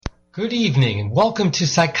Good evening and welcome to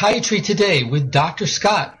Psychiatry Today with Dr.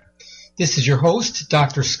 Scott. This is your host,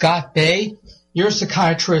 Dr. Scott Bay, your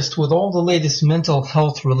psychiatrist with all the latest mental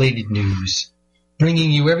health related news, bringing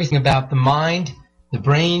you everything about the mind, the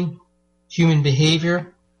brain, human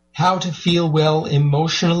behavior, how to feel well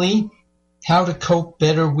emotionally, how to cope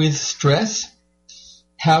better with stress,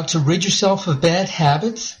 how to rid yourself of bad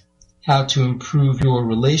habits, how to improve your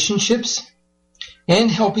relationships, and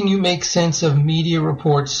helping you make sense of media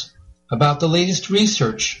reports about the latest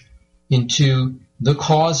research into the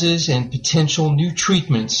causes and potential new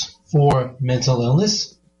treatments for mental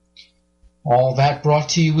illness. All that brought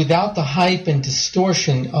to you without the hype and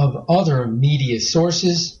distortion of other media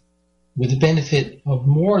sources, with the benefit of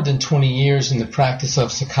more than 20 years in the practice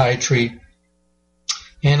of psychiatry,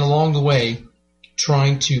 and along the way,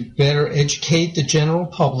 trying to better educate the general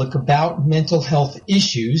public about mental health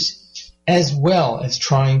issues, as well as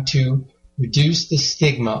trying to reduce the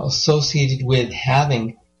stigma associated with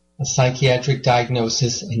having a psychiatric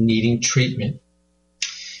diagnosis and needing treatment.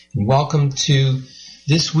 And welcome to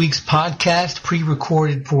this week's podcast,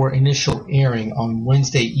 pre-recorded for initial airing on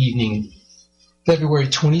Wednesday evening, February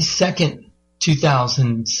 22nd,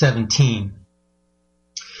 2017.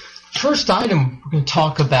 First item we're going to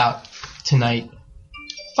talk about tonight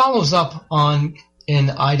follows up on an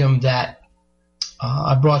item that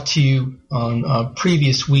I brought to you on a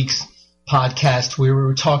previous week's podcast where we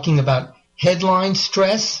were talking about headline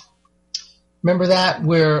stress. Remember that,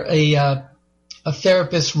 where a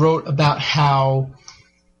therapist wrote about how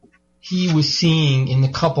he was seeing in the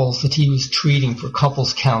couples that he was treating for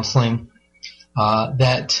couples counseling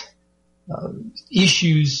that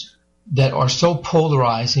issues that are so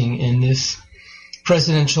polarizing in this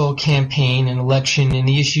presidential campaign and election and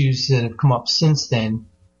the issues that have come up since then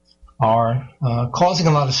are causing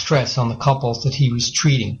a lot of stress on the couples that he was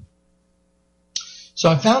treating. So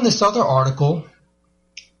I found this other article,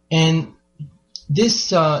 and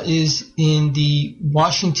this is in the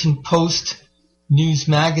Washington Post news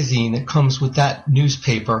magazine that comes with that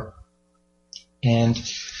newspaper, and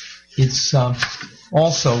it's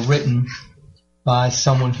also written by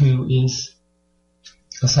someone who is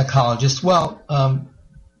a psychologist. Well,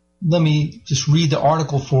 let me just read the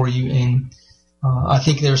article for you, and I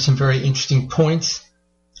think there are some very interesting points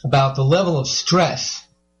about the level of stress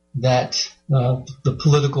that the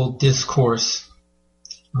political discourse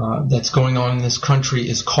that's going on in this country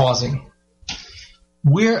is causing.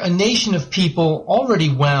 We're a nation of people already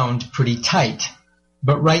wound pretty tight,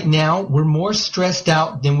 but right now we're more stressed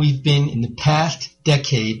out than we've been in the past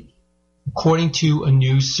decade, according to a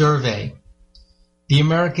new survey. The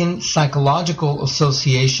American Psychological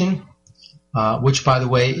Association, which by the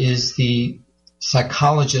way is the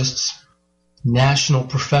psychologists' national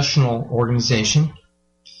professional organization,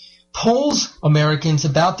 polls Americans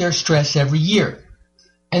about their stress every year,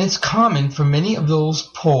 and it's common for many of those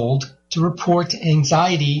polled to report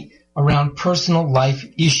anxiety around personal life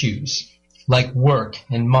issues like work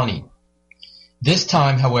and money. This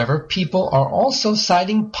time, however, people are also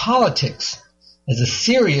citing politics as a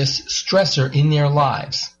serious stressor in their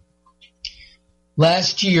lives.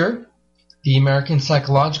 Last year, the American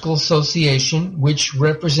Psychological Association, which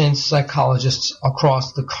represents psychologists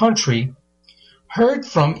across the country, heard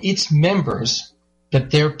from its members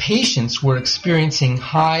that their patients were experiencing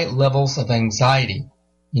high levels of anxiety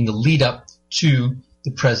in the lead up to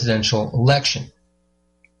the presidential election.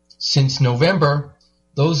 Since November,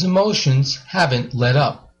 those emotions haven't let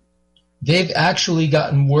up. They've actually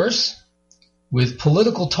gotten worse, with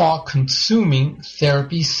political talk consuming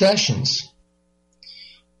therapy sessions.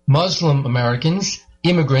 Muslim Americans,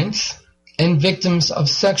 immigrants, and victims of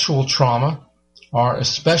sexual trauma are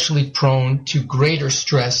especially prone to greater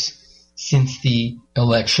stress since the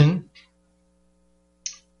election.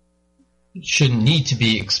 It shouldn't need to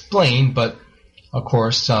be explained, but of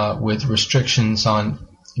course, with restrictions on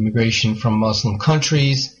immigration from Muslim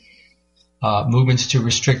countries, movements to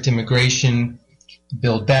restrict immigration,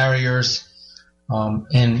 build barriers,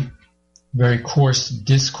 and very coarse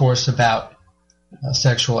discourse about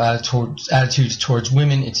sexual attitudes towards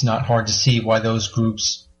women, it's not hard to see why those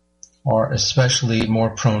groups are especially more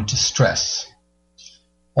prone to stress.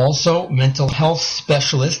 Also, mental health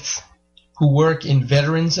specialists who work in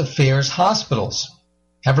Veterans Affairs hospitals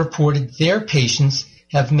have reported their patients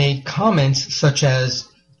have made comments such as,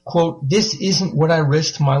 quote, "This isn't what I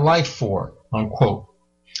risked my life for," unquote.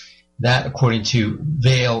 That, according to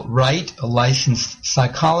Vale Wright, a licensed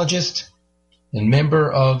psychologist and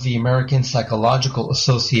member of the American Psychological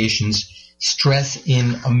Association's Stress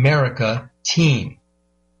in America team.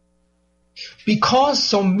 Because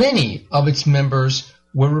so many of its members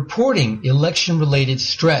were reporting election-related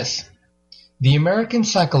stress, the American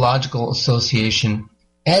Psychological Association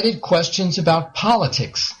added questions about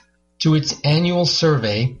politics to its annual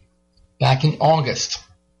survey back in August.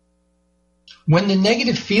 When the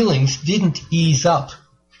negative feelings didn't ease up,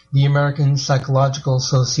 the American Psychological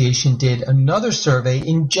Association did another survey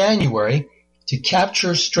in January to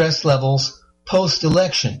capture stress levels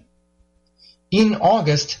post-election. In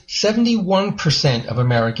August, 71% of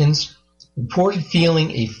Americans reported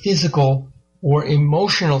feeling a physical or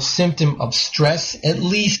emotional symptom of stress at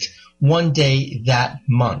least one day that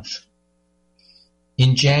month.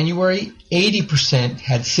 In January, 80%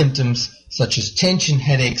 had symptoms such as tension,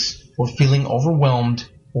 headaches, or feeling overwhelmed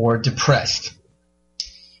or depressed.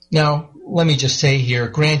 Now, let me just say here,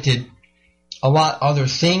 granted, a lot other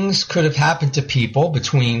things could have happened to people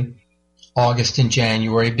between August and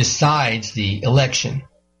January besides the election.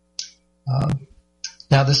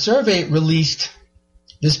 Now, the survey released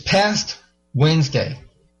this past Wednesday,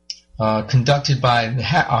 conducted by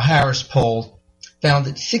a Harris poll, found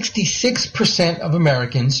that 66% of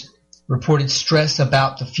Americans reported stress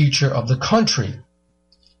about the future of the country,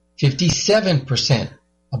 57%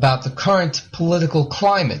 about the current political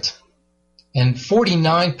climate, and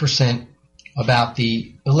 49% about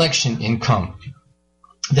the election income.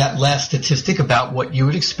 That last statistic about what you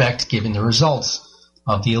would expect given the results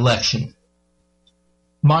of the election.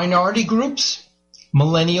 Minority groups,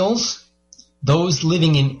 millennials, those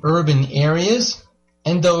living in urban areas,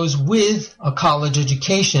 and those with a college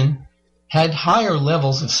education had higher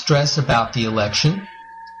levels of stress about the election,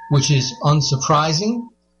 which is unsurprising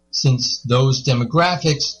since those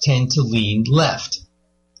demographics tend to lean left.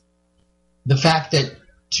 The fact that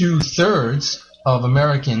 2/3 of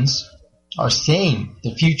Americans are saying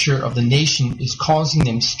the future of the nation is causing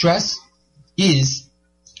them stress is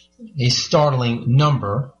a startling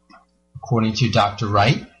number, according to Dr.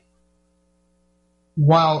 Wright.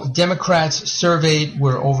 While Democrats surveyed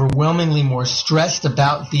were overwhelmingly more stressed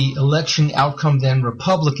about the election outcome than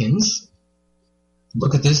Republicans,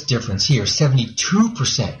 look at this difference here,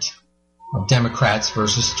 72% of Democrats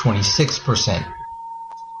versus 26%.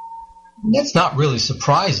 That's not really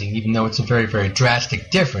surprising, even though it's a very, very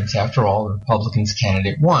drastic difference. After all, the Republicans'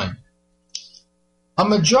 candidate won. A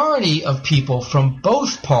majority of people from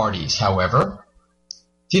both parties, however,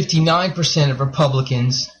 59% of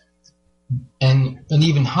Republicans and an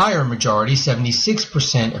even higher majority,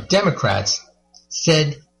 76% of Democrats,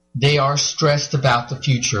 said they are stressed about the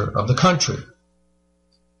future of the country.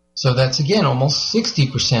 So that's again almost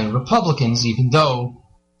 60% of Republicans, even though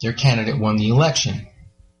their candidate won the election.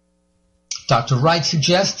 Dr. Wright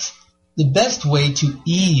suggests the best way to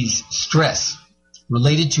ease stress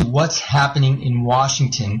related to what's happening in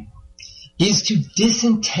Washington is to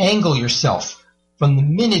disentangle yourself from the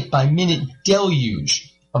minute-by-minute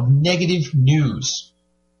deluge of negative news.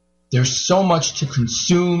 There's so much to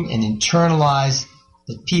consume and internalize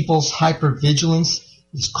that people's hypervigilance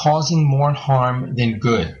is causing more harm than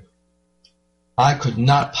good. I could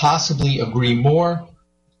not possibly agree more.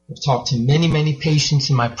 I've talked to many, many patients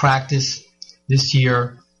in my practice this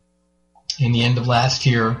year and the end of last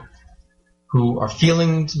year who are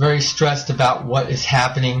feeling very stressed about what is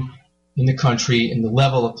happening in the country and the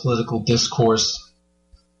level of political discourse.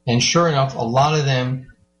 And sure enough, a lot of them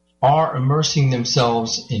are immersing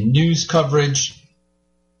themselves in news coverage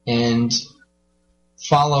and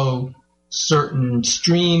follow certain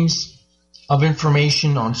streams of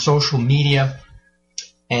information on social media,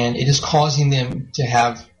 and it is causing them to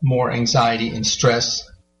have more anxiety and stress.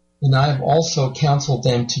 And I've also counseled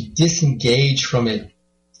them to disengage from it,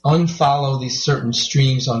 unfollow these certain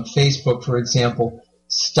streams on Facebook, for example,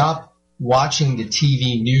 stop watching the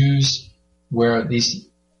TV news where these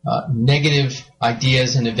negative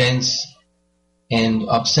ideas and events and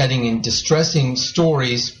upsetting and distressing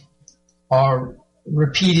stories are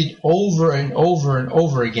repeated over and over and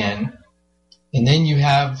over again. And then you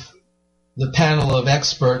have the panel of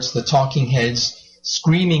experts, the talking heads,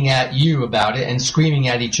 screaming at you about it and screaming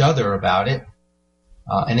at each other about it.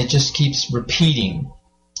 And it just keeps repeating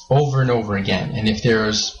over and over again. And if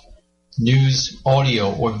there's news,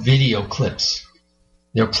 audio, or video clips,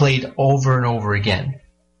 they're played over and over again.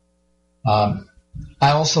 I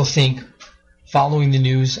also think following the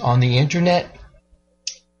news on the internet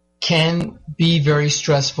can be very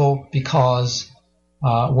stressful because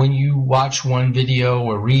when you watch one video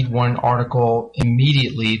or read one article,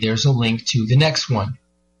 immediately there's a link to the next one,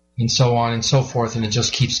 and so on and so forth, and it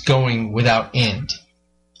just keeps going without end.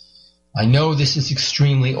 I know this is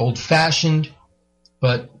extremely old-fashioned,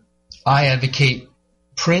 but I advocate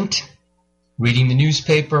print, reading the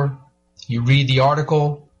newspaper. You read the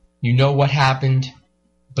article, you know what happened,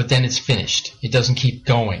 but then it's finished. It doesn't keep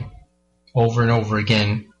going over and over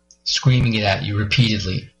again, screaming it at you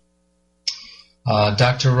repeatedly.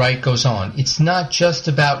 Dr. Wright goes on, it's not just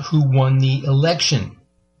about who won the election.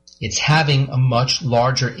 It's having a much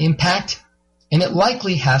larger impact, and it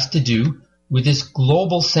likely has to do with this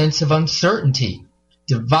global sense of uncertainty,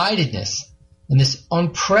 dividedness, and this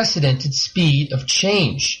unprecedented speed of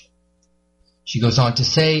change. She goes on to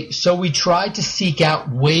say, so we try to seek out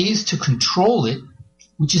ways to control it,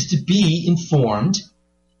 which is to be informed,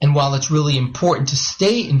 and while it's really important to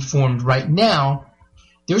stay informed right now,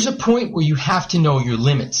 there's a point where you have to know your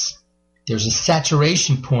limits. There's a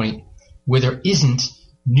saturation point where there isn't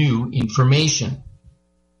new information.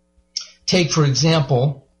 Take, for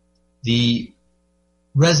example, the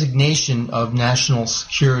resignation of National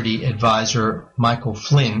Security Advisor Michael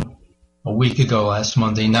Flynn a week ago last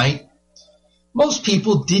Monday night. Most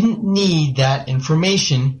people didn't need that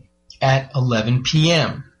information at 11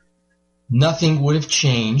 p.m. Nothing would have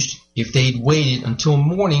changed if they'd waited until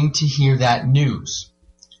morning to hear that news.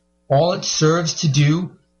 All it serves to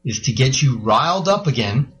do is to get you riled up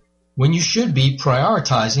again when you should be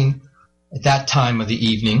prioritizing at that time of the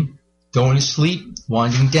evening, going to sleep,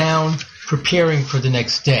 winding down, preparing for the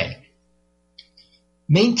next day.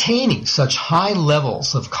 Maintaining such high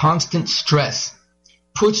levels of constant stress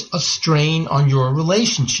puts a strain on your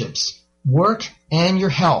relationships, work, and your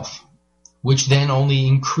health, which then only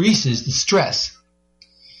increases the stress.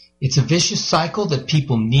 It's a vicious cycle that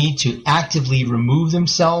people need to actively remove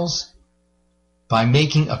themselves by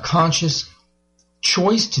making a conscious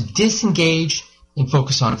choice to disengage and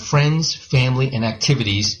focus on friends, family, and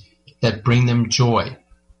activities that bring them joy.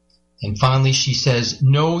 And finally, she says,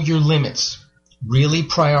 know your limits. Really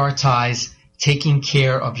prioritize taking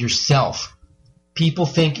care of yourself. People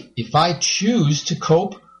think if I choose to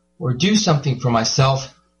cope or do something for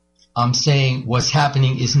myself, I'm saying what's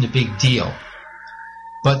happening isn't a big deal.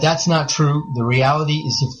 But that's not true. The reality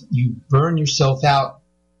is if you burn yourself out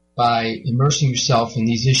by immersing yourself in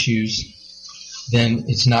these issues, then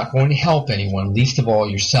it's not going to help anyone, least of all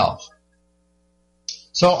yourself.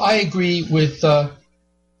 So I agree with her,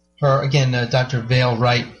 again, Dr. Vail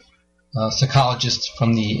Wright, psychologist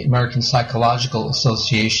from the American Psychological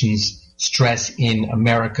Association's Stress in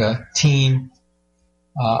America team,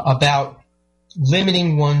 about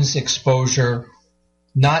limiting one's exposure,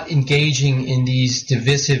 not engaging in these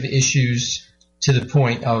divisive issues to the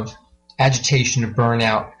point of agitation or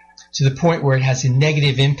burnout, to the point where it has a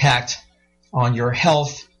negative impact on your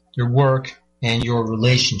health, your work, and your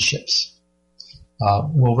relationships.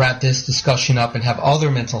 We'll wrap this discussion up and have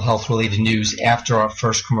other mental health related news after our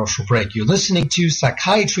first commercial break. You're listening to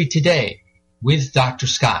Psychiatry Today with Dr.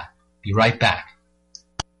 Scott. Be right back.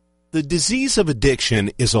 The disease of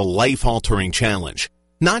addiction is a life-altering challenge,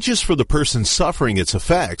 not just for the person suffering its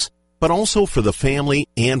effects, but also for the family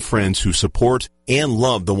and friends who support and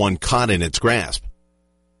love the one caught in its grasp.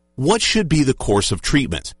 What should be the course of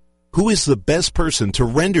treatment? Who is the best person to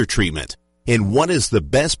render treatment? And what is the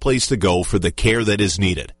best place to go for the care that is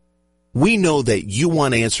needed? We know that you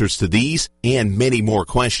want answers to these and many more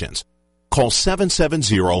questions. Call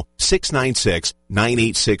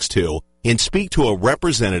 770-696-9862 and speak to a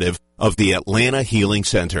representative of the Atlanta Healing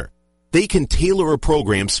Center. They can tailor a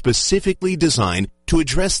program specifically designed to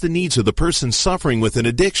address the needs of the person suffering with an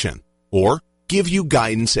addiction or give you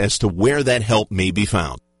guidance as to where that help may be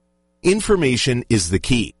found. Information is the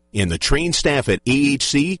key, and the trained staff at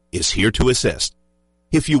AHC is here to assist.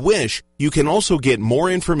 If you wish, you can also get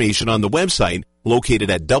more information on the website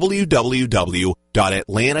located at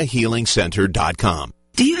www.atlantahealingcenter.com.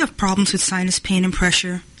 Do you have problems with sinus pain and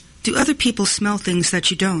pressure? Do other people smell things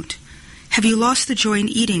that you don't? Have you lost the joy in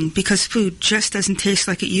eating because food just doesn't taste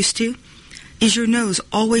like it used to? Is your nose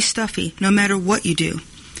always stuffy no matter what you do?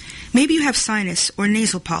 Maybe you have sinus or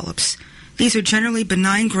nasal polyps. These are generally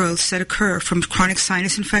benign growths that occur from chronic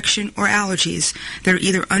sinus infection or allergies that are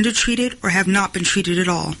either undertreated or have not been treated at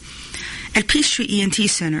all. At Peachtree ENT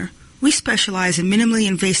Center, we specialize in minimally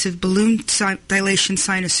invasive balloon dilation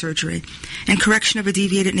sinus surgery and correction of a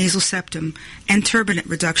deviated nasal septum and turbinate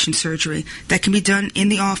reduction surgery that can be done in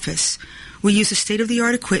the office. We use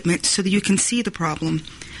state-of-the-art equipment so that you can see the problem.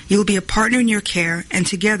 You will be a partner in your care, and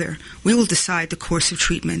together we will decide the course of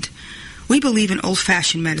treatment. We believe in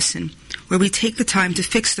old-fashioned medicine, where we take the time to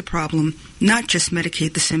fix the problem, not just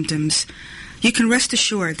medicate the symptoms. You can rest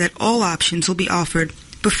assured that all options will be offered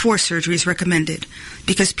before surgery is recommended,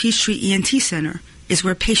 because Peachtree ENT Center is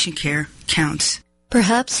where patient care counts.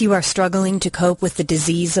 Perhaps you are struggling to cope with the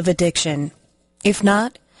disease of addiction. If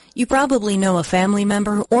not, You probably know a family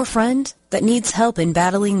member or friend that needs help in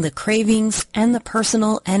battling the cravings and the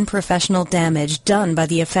personal and professional damage done by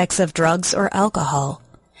the effects of drugs or alcohol.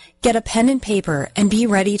 Get a pen and paper and be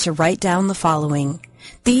ready to write down the following.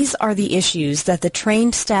 These are the issues that the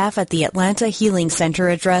trained staff at the Atlanta Healing Center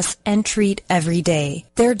address and treat every day.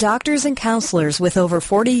 Their doctors and counselors with over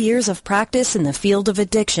 40 years of practice in the field of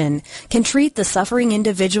addiction can treat the suffering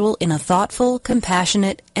individual in a thoughtful,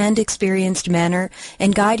 compassionate, and experienced manner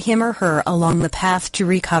and guide him or her along the path to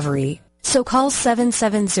recovery. So call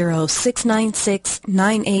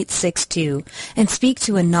 770-696-9862 and speak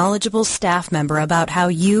to a knowledgeable staff member about how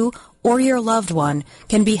you or your loved one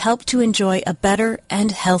can be helped to enjoy a better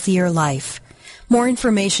and healthier life. More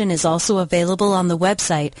information is also available on the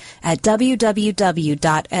website at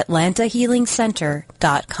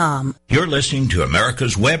www.atlantahealingcenter.com. You're listening to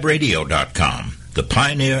americaswebradio.com, the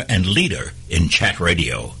pioneer and leader in chat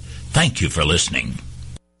radio. Thank you for listening.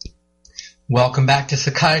 Welcome back to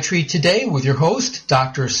Psychiatry Today with your host,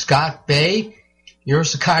 Dr. Scott Bay. You're a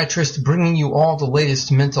psychiatrist bringing you all the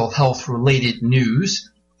latest mental health-related news.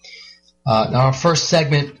 In our first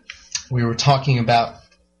segment, we were talking about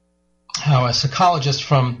how a psychologist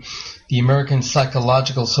from the American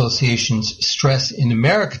Psychological Association's Stress in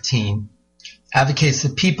America team advocates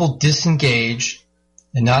that people disengage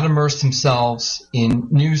and not immerse themselves in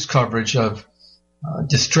news coverage of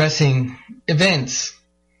distressing events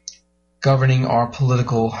governing our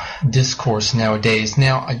political discourse nowadays.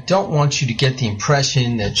 Now, I don't want you to get the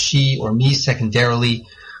impression that she or me secondarily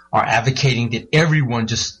are advocating that everyone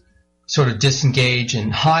just sort of disengage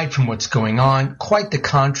and hide from what's going on. Quite the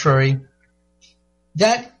contrary.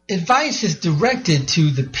 That advice is directed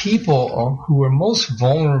to the people who are most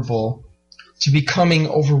vulnerable to becoming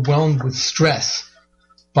overwhelmed with stress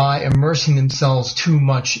by immersing themselves too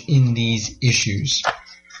much in these issues.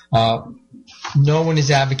 No one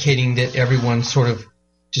is advocating that everyone sort of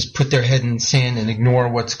just put their head in the sand and ignore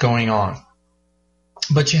what's going on.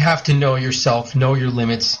 But you have to know yourself, know your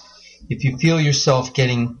limits. If you feel yourself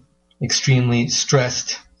getting extremely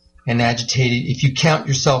stressed and agitated, if you count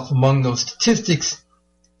yourself among those statistics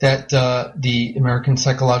that the American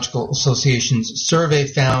Psychological Association's survey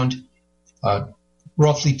found,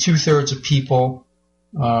 roughly 2/3 of people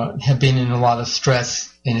have been in a lot of stress,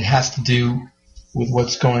 and it has to do with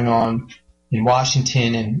what's going on in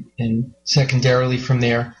Washington and secondarily from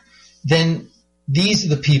there, then these are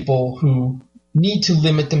the people who need to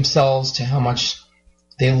limit themselves to how much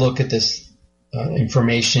they look at this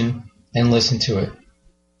information and listen to it.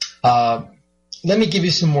 Let me give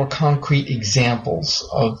you some more concrete examples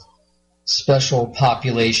of special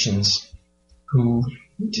populations who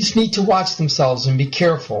just need to watch themselves and be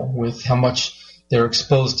careful with how much they're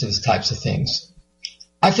exposed to these types of things.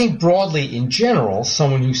 I think broadly in general,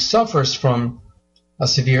 someone who suffers from a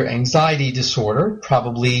severe anxiety disorder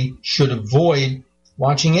probably should avoid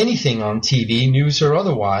watching anything on TV, news or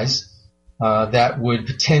otherwise, that would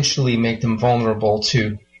potentially make them vulnerable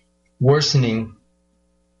to worsening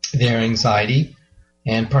their anxiety.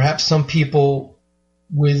 And perhaps some people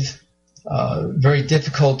with very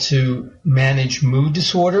difficult to manage mood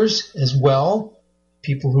disorders as well,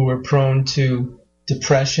 people who are prone to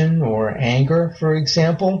depression or anger, for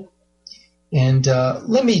example. And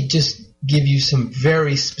let me just give you some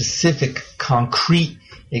very specific, concrete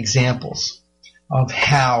examples of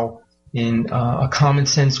how, in a common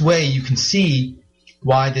sense way, you can see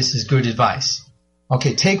why this is good advice.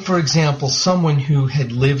 Okay, take, for example, someone who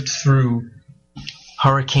had lived through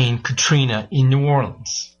Hurricane Katrina in New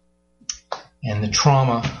Orleans and the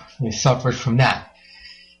trauma they suffered from that.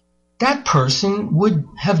 That person would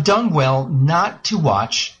have done well not to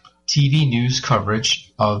watch TV news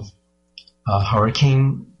coverage of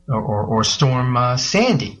Hurricane or Storm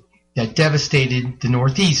Sandy that devastated the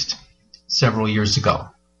Northeast several years ago.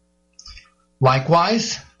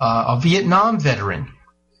 Likewise, a Vietnam veteran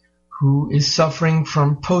who is suffering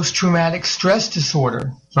from post-traumatic stress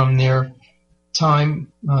disorder from their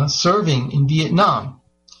time serving in Vietnam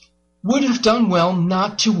would have done well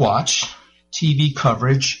not to watch TV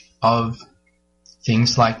coverage of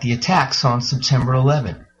things like the attacks on September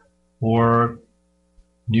 11 or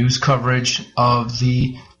news coverage of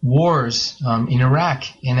the wars in Iraq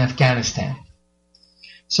and Afghanistan.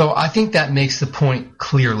 So I think that makes the point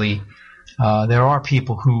clearly. There are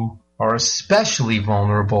people who are especially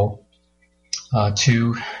vulnerable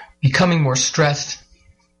to becoming more stressed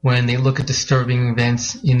when they look at disturbing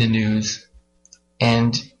events in the news.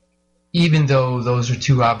 And even though those are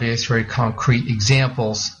two obvious, very concrete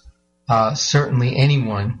examples, certainly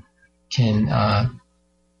anyone can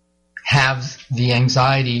have the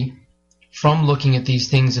anxiety from looking at these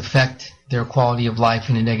things affect their quality of life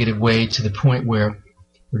in a negative way to the point where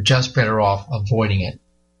we're just better off avoiding it.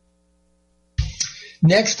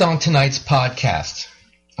 Next on tonight's podcast,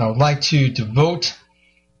 I would like to devote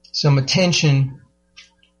some attention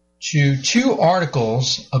to two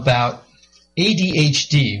articles about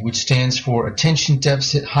ADHD, which stands for Attention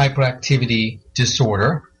Deficit Hyperactivity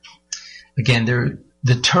Disorder. Again,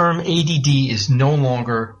 the term ADD is no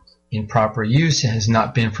longer in proper use. It has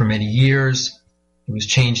not been for many years. It was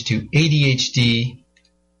changed to ADHD,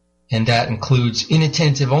 and that includes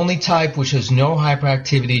inattentive only type, which has no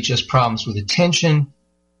hyperactivity, just problems with attention,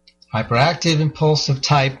 hyperactive impulsive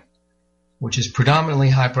type, which is predominantly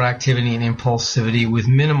hyperactivity and impulsivity with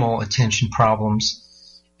minimal attention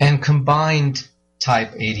problems, and combined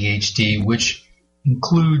type ADHD, which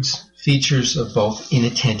includes features of both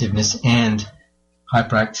inattentiveness and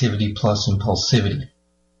hyperactivity plus impulsivity.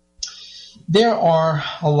 There are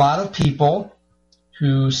a lot of people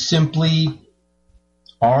who simply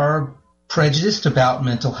are prejudiced about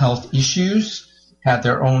mental health issues, have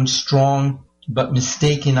their own strong but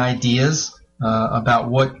mistaken ideas about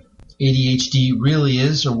what ADHD really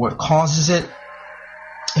is or what causes it.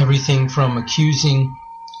 Everything from accusing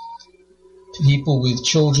people with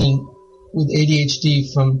children with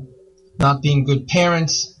ADHD from not being good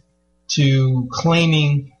parents to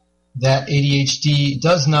claiming that ADHD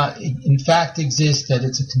does not in fact exist, that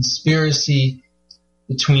it's a conspiracy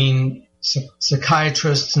between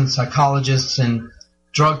psychiatrists and psychologists and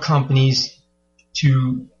drug companies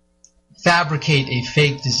to fabricate a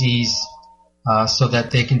fake disease so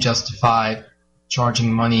that they can justify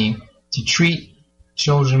charging money to treat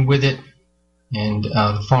children with it, and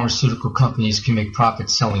the pharmaceutical companies can make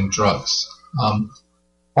profits selling drugs.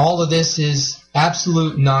 All of this is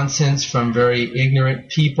absolute nonsense from very ignorant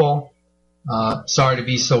people. Sorry to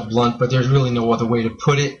be so blunt, but there's really no other way to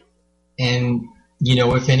put it. And, you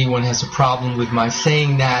know, if anyone has a problem with my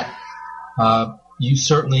saying that, you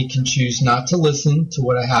certainly can choose not to listen to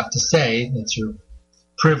what I have to say. That's your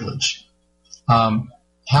privilege.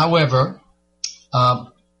 However,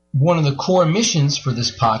 one of the core missions for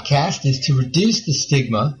this podcast is to reduce the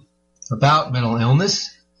stigma about mental illness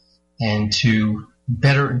and to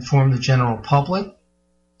better inform the general public.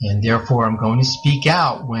 And therefore, I'm going to speak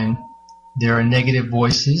out when there are negative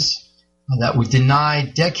voices that would deny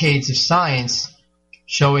decades of science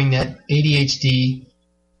showing that ADHD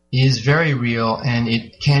is very real and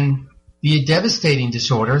it can be a devastating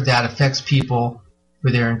disorder that affects people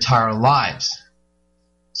for their entire lives.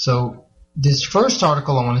 So this first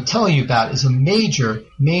article I want to tell you about is a major,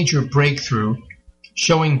 major breakthrough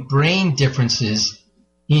showing brain differences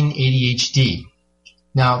in ADHD.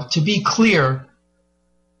 Now, to be clear,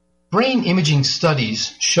 brain imaging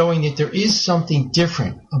studies showing that there is something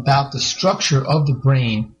different about the structure of the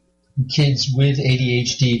brain in kids with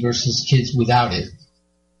ADHD versus kids without it,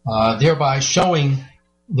 thereby showing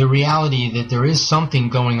the reality that there is something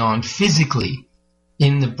going on physically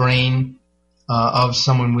in the brain of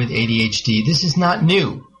someone with ADHD. This is not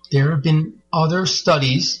new. There have been other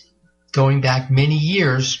studies going back many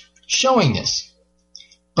years showing this.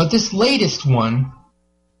 But this latest one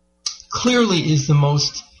clearly is the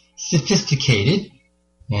most sophisticated,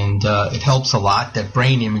 and it helps a lot that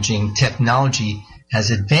brain imaging technology has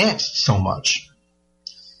advanced so much.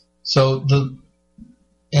 So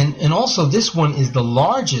and also this one is the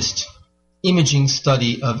largest imaging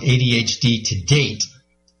study of ADHD to date.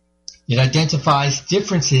 It identifies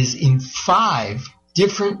differences in 5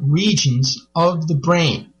 different regions of the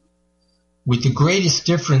brain, with the greatest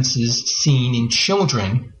differences seen in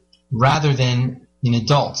children rather than in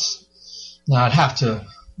adults. Now, I'd have to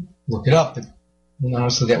look it up, and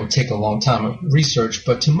honestly that would take a long time of research,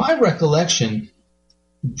 but to my recollection,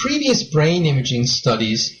 previous brain imaging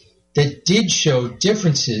studies that did show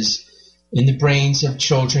differences in the brains of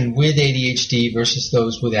children with ADHD versus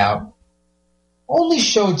those without only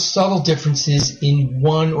showed subtle differences in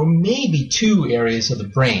 1 or maybe 2 areas of the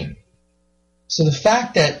brain. So the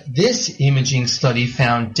fact that this imaging study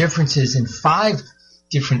found differences in 5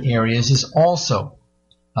 different areas is also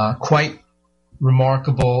quite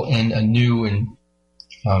remarkable and a new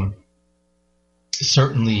and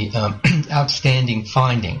certainly outstanding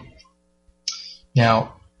finding.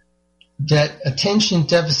 Now, that attention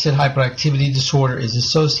deficit hyperactivity disorder is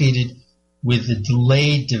associated with the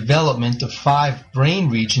delayed development of 5 brain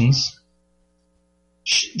regions.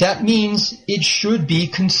 That means it should be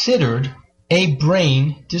considered a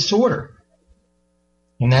brain disorder.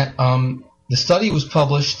 And that the study was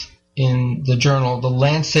published in the journal The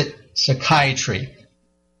Lancet Psychiatry.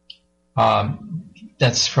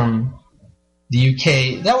 That's from the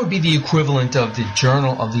UK, that would be the equivalent of the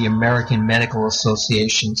Journal of the American Medical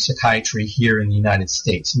Association Psychiatry here in the United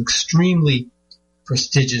States, an extremely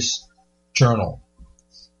prestigious journal.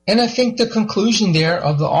 And I think the conclusion there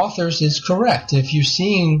of the authors is correct. If you're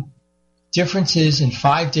seeing differences in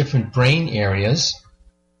 5 different brain areas,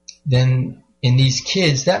 then in these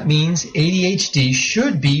kids, that means ADHD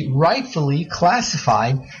should be rightfully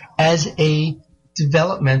classified as a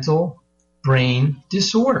developmental brain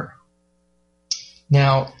disorder.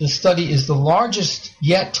 Now, the study is the largest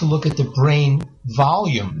yet to look at the brain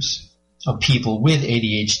volumes of people with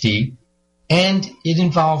ADHD, and it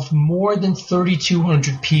involved more than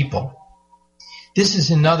 3,200 people. This is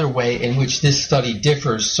another way in which this study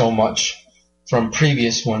differs so much from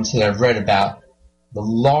previous ones that I've read about, the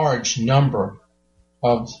large number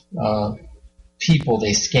of people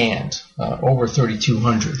they scanned, over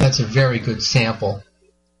 3,200. That's a very good sample.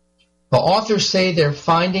 The authors say their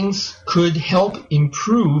findings could help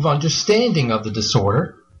improve understanding of the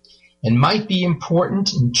disorder and might be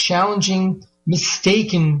important in challenging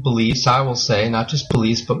mistaken beliefs, I will say, not just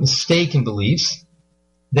beliefs, but mistaken beliefs,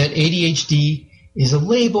 that ADHD is a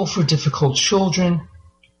label for difficult children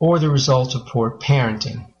or the result of poor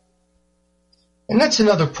parenting. And that's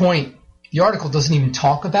another point. The article doesn't even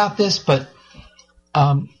talk about this, but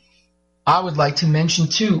I would like to mention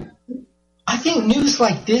too, I think news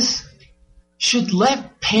like this should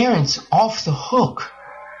let parents off the hook.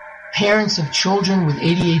 Parents of children with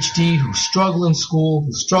ADHD who struggle in school,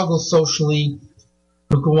 who struggle socially,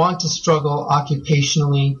 who go on to struggle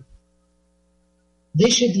occupationally,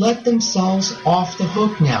 they should let themselves off the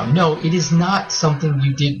hook now. No, it is not something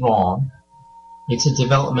you did wrong. It's a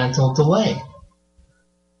developmental delay.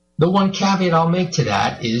 The one caveat I'll make to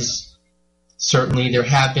that is certainly there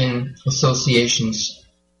have been associations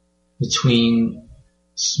between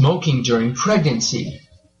smoking during pregnancy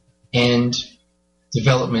and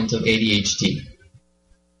development of ADHD.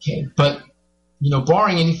 Okay, but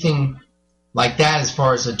barring anything like that as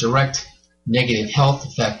far as a direct negative health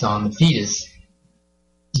effect on the fetus,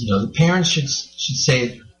 the parents should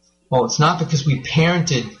say, well, it's not because we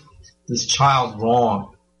parented this child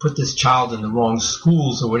wrong, put this child in the wrong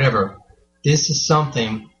schools or whatever. This is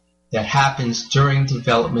something that happens during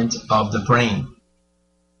development of the brain.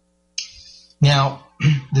 Now,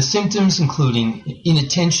 the symptoms including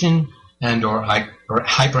inattention and or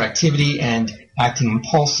hyperactivity and acting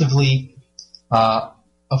impulsively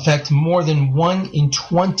affect more than 1 in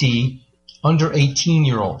 20 under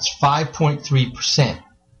 18-year-olds, 5.3%.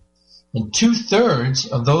 And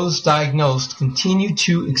 2/3 of those diagnosed continue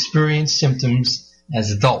to experience symptoms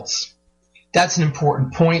as adults. That's an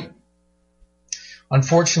important point.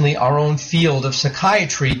 Unfortunately, our own field of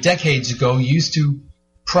psychiatry decades ago used to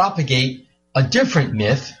propagate a different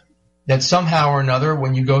myth that somehow or another,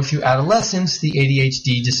 when you go through adolescence, the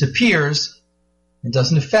ADHD disappears and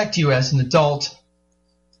doesn't affect you as an adult,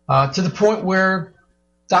 to the point where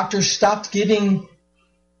doctors stopped giving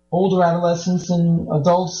older adolescents and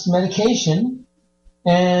adults medication,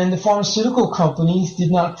 and the pharmaceutical companies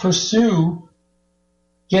did not pursue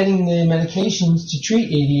getting the medications to treat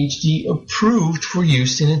ADHD approved for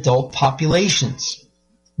use in adult populations.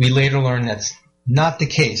 We later learned that's not the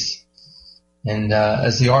case. And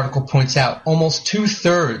as the article points out, almost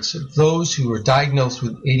 2/3 of those who are diagnosed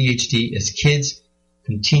with ADHD as kids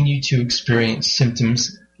continue to experience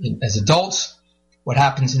symptoms as adults. What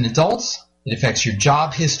happens in adults? It affects your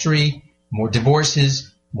job history, more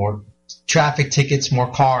divorces, more traffic tickets,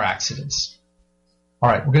 more car accidents. All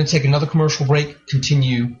right, we're going to take another commercial break,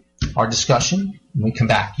 continue our discussion. When we come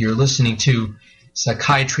back, you're listening to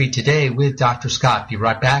Psychiatry Today with Dr. Scott. Be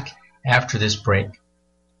right back after this break.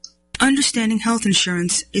 Understanding health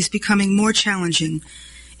insurance is becoming more challenging.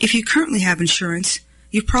 If you currently have insurance,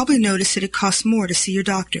 you've probably noticed that it costs more to see your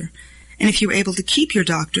doctor. And if you're able to keep your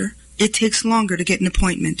doctor, it takes longer to get an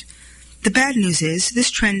appointment. The bad news is this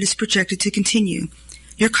trend is projected to continue.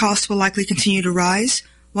 Your costs will likely continue to rise,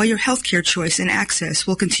 while your healthcare choice and access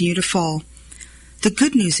will continue to fall. The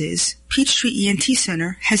good news is Peachtree ENT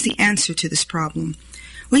Center has the answer to this problem.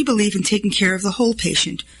 We believe in taking care of the whole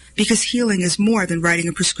patient because healing is more than writing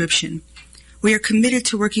a prescription. We are committed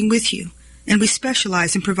to working with you, and we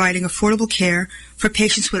specialize in providing affordable care for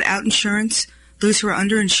patients without insurance, those who are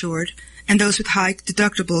underinsured, and those with high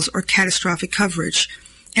deductibles or catastrophic coverage.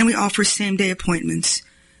 And we offer same-day appointments.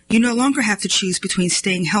 You no longer have to choose between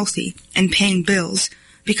staying healthy and paying bills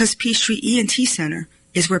because Peachtree ENT Center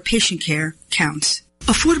is where patient care counts.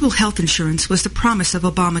 Affordable health insurance was the promise of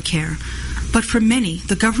Obamacare, but for many,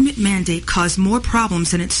 the government mandate caused more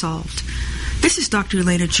problems than it solved. This is Dr.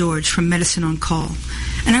 Elena George from Medicine on Call,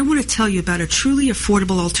 and I want to tell you about a truly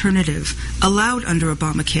affordable alternative allowed under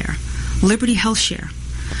Obamacare, Liberty HealthShare.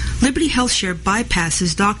 Liberty HealthShare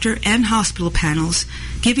bypasses doctor and hospital panels,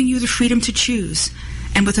 giving you the freedom to choose.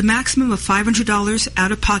 And with a maximum of $500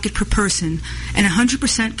 out-of-pocket per person and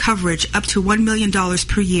 100% coverage up to $1 million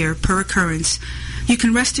per year per occurrence, you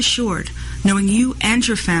can rest assured knowing you and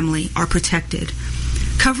your family are protected.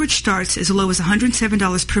 Coverage starts as low as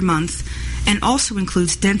 $107 per month and also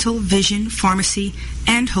includes dental, vision, pharmacy,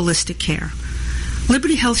 and holistic care.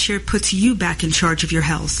 Liberty HealthShare puts you back in charge of your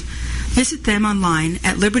health. Visit them online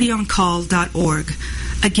at libertyoncall.org.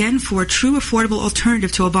 Again, for a true affordable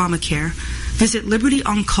alternative to Obamacare, visit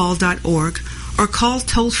libertyoncall.org or call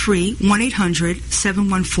toll-free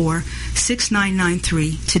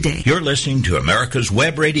 1-800-714-6993 today. You're listening to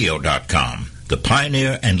AmericasWebRadio.com, the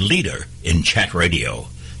pioneer and leader in chat radio.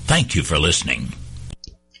 Thank you for listening.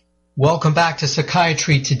 Welcome back to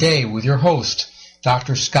Psychiatry Today with your host,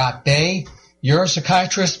 Dr. Scott Bay. You're a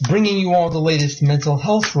psychiatrist bringing you all the latest mental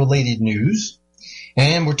health-related news.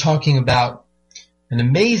 And we're talking about an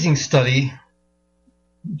amazing study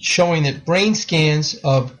showing that brain scans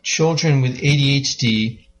of children with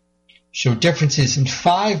ADHD show differences in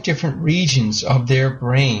 5 different regions of their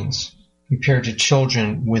brains compared to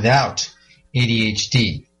children without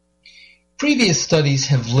ADHD. Previous studies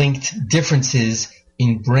have linked differences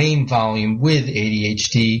in brain volume with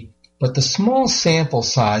ADHD, but the small sample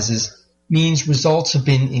sizes means results have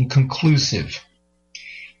been inconclusive.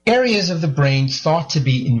 Areas of the brain thought to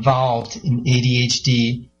be involved in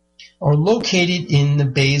ADHD are located in the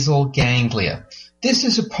basal ganglia. This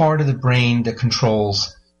is a part of the brain that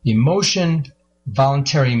controls emotion,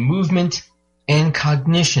 voluntary movement, and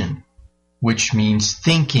cognition, which means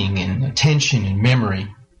thinking and attention and memory.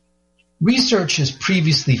 Research has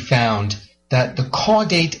previously found that the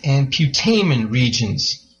caudate and putamen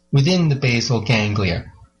regions within the basal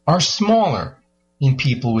ganglia are smaller in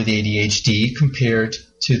people with ADHD compared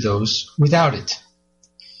to those without it.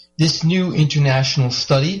 This new international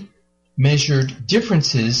study measured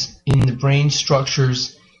differences in the brain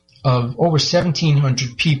structures of over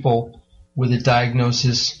 1,700 people with a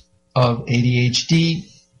diagnosis of ADHD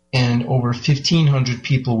and over 1,500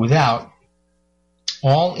 people without,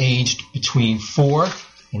 all aged between 4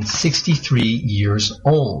 and 63 years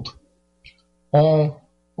old. All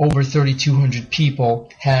over 3,200 people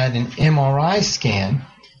had an MRI scan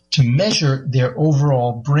to measure their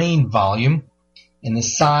overall brain volume and the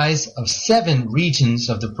size of 7 regions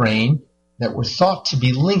of the brain that were thought to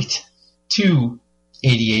be linked to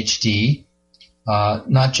ADHD,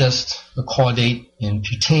 not just the caudate and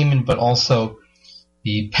putamen, but also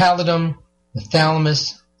the pallidum, the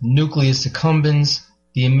thalamus, the nucleus accumbens,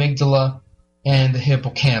 the amygdala, and the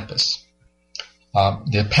hippocampus.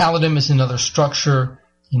 The pallidum is another structure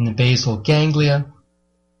in the basal ganglia.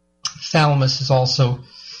 Thalamus is also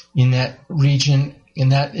in that region,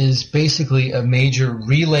 and that is basically a major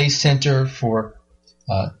relay center for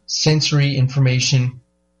sensory information,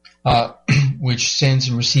 which sends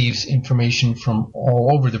and receives information from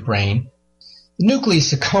all over the brain. The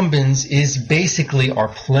nucleus accumbens is basically our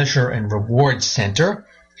pleasure and reward center.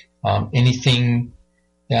 Anything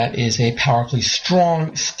that is a powerfully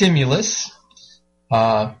strong stimulus,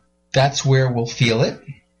 that's where we'll feel it.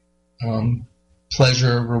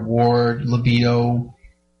 Pleasure, reward, libido,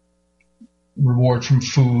 reward from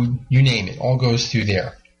food, you name it, all goes through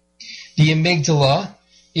there. The amygdala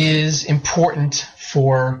is important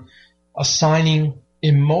for assigning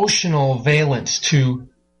emotional valence to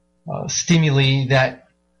stimuli that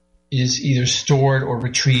is either stored or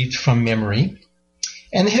retrieved from memory.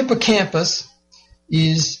 And the hippocampus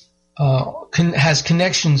is has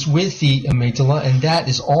connections with the amygdala, and that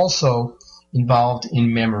is also involved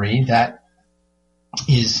in memory. That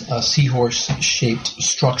is a seahorse-shaped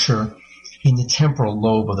structure in the temporal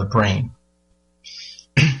lobe of the brain.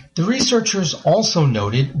 The researchers also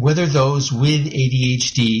noted whether those with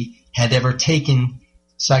ADHD had ever taken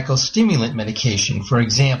psychostimulant medication, for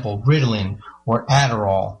example, Ritalin or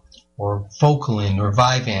Adderall or Focalin or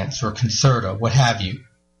Vyvanse or Concerta, what have you.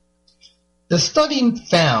 The study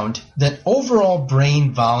found that overall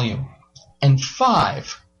brain volume and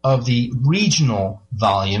 5 of the regional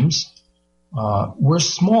volumes were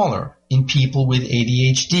smaller in people with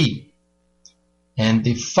ADHD. And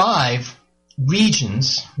the 5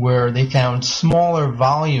 regions where they found smaller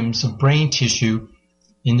volumes of brain tissue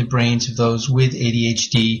in the brains of those with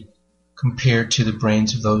ADHD compared to the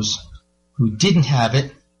brains of those who didn't have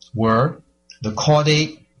it were the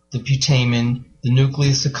caudate, the putamen, the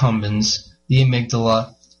nucleus accumbens, the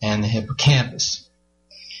amygdala, and the hippocampus.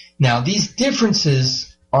 Now, these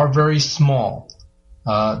differences are very small.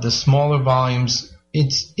 The smaller volumes,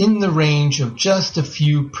 it's in the range of just a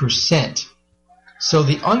few percent. So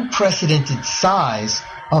the unprecedented size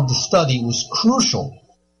of the study was crucial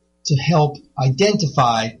to help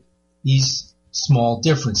identify these small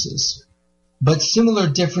differences. But similar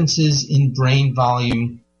differences in brain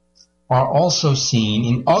volume are also seen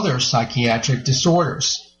in other psychiatric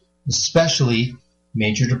disorders, especially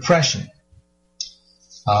major depression.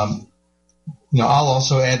 I'll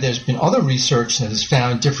also add there's been other research that has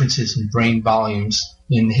found differences in brain volumes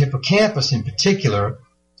in the hippocampus in particular,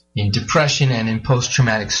 in depression and in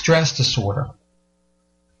post-traumatic stress disorder.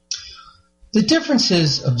 The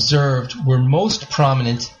differences observed were most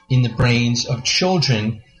prominent in the brains of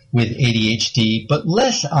children with ADHD, but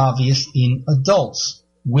less obvious in adults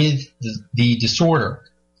with the disorder.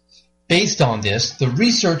 Based on this, the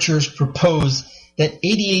researchers propose that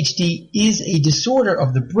ADHD is a disorder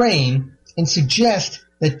of the brain and suggest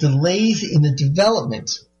that delays in the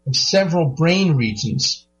development of several brain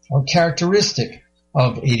regions are characteristic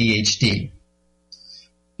of ADHD.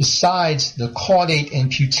 Besides the caudate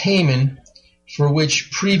and putamen, for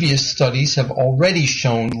which previous studies have already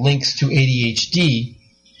shown links to ADHD,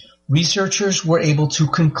 researchers were able to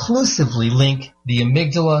conclusively link the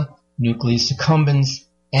amygdala, nucleus accumbens,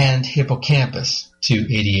 and hippocampus to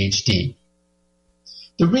ADHD.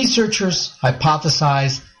 The researchers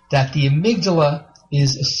hypothesized that the amygdala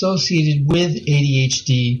is associated with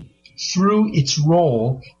ADHD through its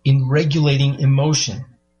role in regulating emotion,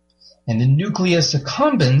 and the nucleus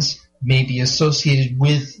accumbens may be associated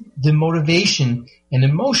with the motivation and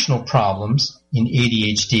emotional problems in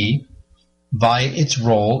ADHD via its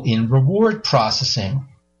role in reward processing.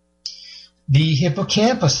 The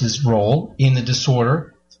hippocampus's role in the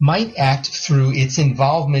disorder might act through its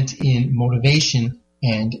involvement in motivation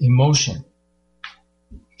and emotion.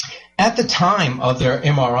 At the time of their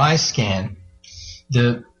MRI scan,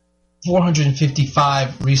 the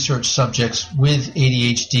 455 research subjects with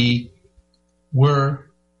ADHD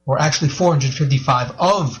or actually 455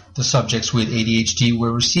 of the subjects with ADHD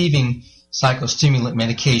were receiving psychostimulant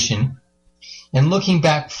medication. And looking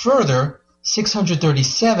back further,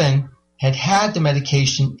 637 had had the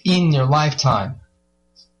medication in their lifetime.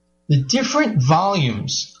 The different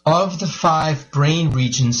volumes of the 5 brain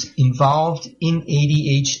regions involved in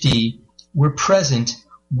ADHD were present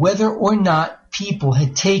whether or not people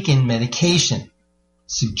had taken medication,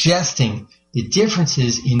 suggesting the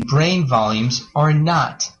differences in brain volumes are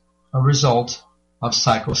not a result of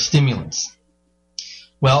psychostimulants.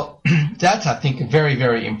 Well, that's, I think, a very,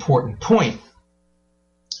 very important point.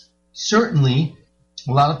 Certainly,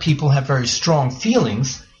 a lot of people have very strong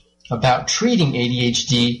feelings about treating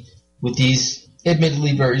ADHD with these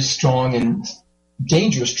admittedly very strong and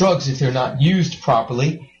dangerous drugs if they're not used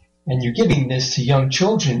properly, and you're giving this to young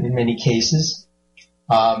children in many cases.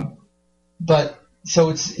 But so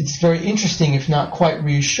it's very interesting, if not quite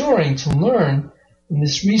reassuring, to learn in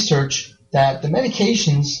this research that the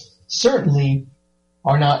medications certainly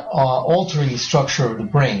are not altering the structure of the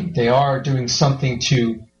brain. They are doing something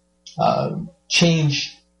to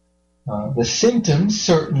change the symptoms,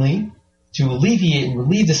 certainly, to alleviate and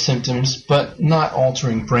relieve the symptoms, but not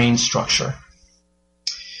altering brain structure.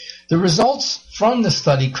 The results from the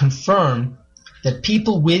study confirm that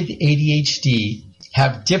people with ADHD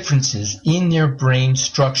have differences in their brain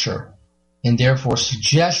structure and therefore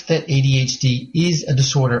suggest that ADHD is a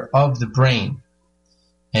disorder of the brain.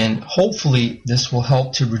 And hopefully this will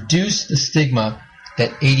help to reduce the stigma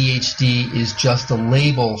that ADHD is just a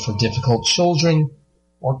label for difficult children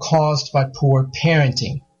or caused by poor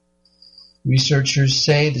parenting. Researchers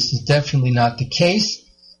say this is definitely not the case,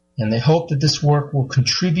 and they hope that this work will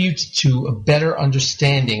contribute to a better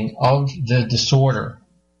understanding of the disorder.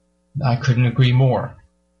 I couldn't agree more.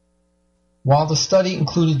 While the study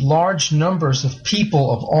included large numbers of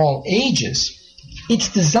people of all ages,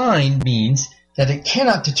 its design means that it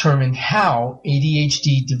cannot determine how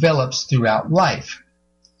ADHD develops throughout life.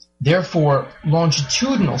 Therefore,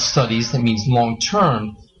 longitudinal studies, that means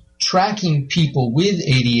long-term, tracking people with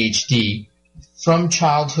ADHD from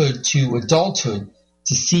childhood to adulthood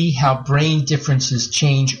to see how brain differences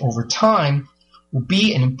change over time will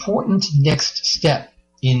be an important next step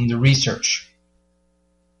in the research.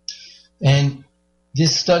 And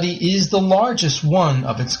this study is the largest one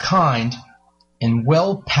of its kind and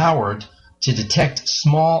well-powered to detect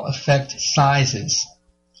small effect sizes.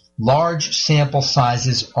 Large sample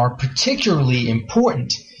sizes are particularly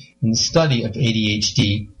important in the study of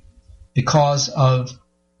ADHD because of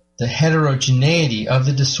the heterogeneity of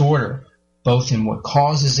the disorder, both in what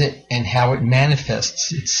causes it and how it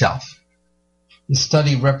manifests itself. This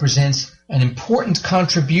study represents an important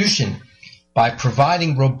contribution by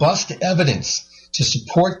providing robust evidence to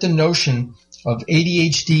support the notion of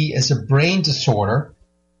ADHD as a brain disorder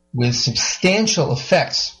with substantial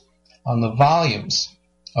effects on the volumes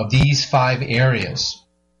of these 5 areas.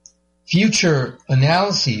 Future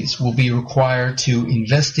analyses will be required to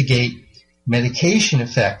investigate medication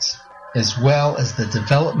effects as well as the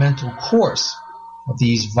developmental course of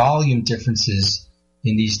these volume differences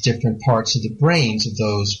in these different parts of the brains of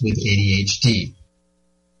those with ADHD.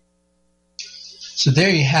 So there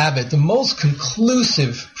you have it, the most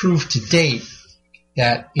conclusive proof to date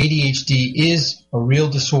that ADHD is a real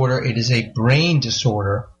disorder. It is a brain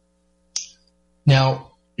disorder.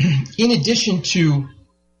 Now, in addition to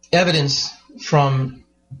evidence from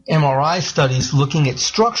MRI studies looking at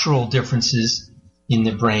structural differences in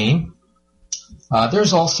the brain,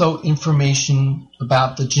 there's also information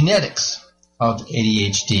about the genetics of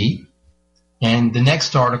ADHD. And the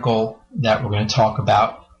next article that we're going to talk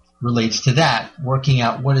about relates to that, working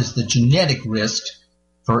out what is the genetic risk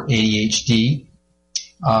for ADHD.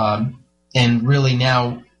 And really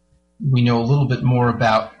now we know a little bit more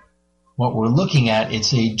about what we're looking at.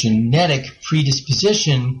 It's a genetic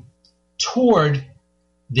predisposition toward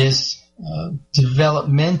this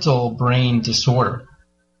developmental brain disorder.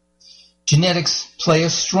 Genetics play a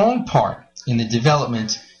strong part in the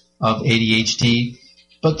development of ADHD,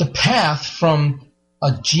 but the path from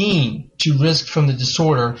a gene to risk from the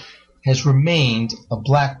disorder has remained a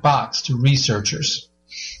black box to researchers.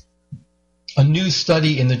 A new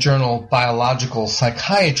study in the journal Biological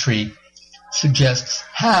Psychiatry suggests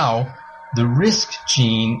how the risk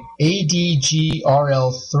gene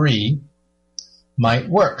ADGRL3 might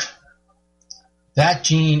work. That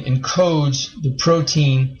gene encodes the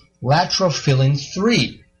protein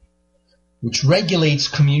latrophilin-3, which regulates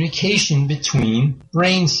communication between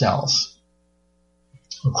brain cells.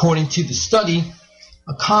 According to the study,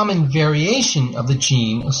 a common variation of the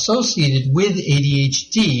gene associated with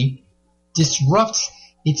ADHD disrupts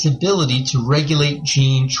its ability to regulate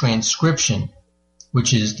gene transcription,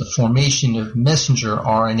 which is the formation of messenger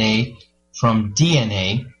RNA from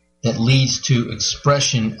DNA that leads to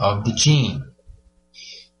expression of the gene.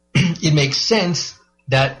 It makes sense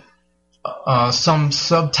that some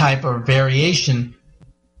subtype or variation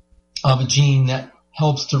of a gene that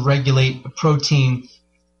helps to regulate a protein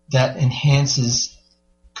that enhances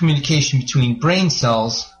communication between brain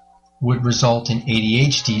cells would result in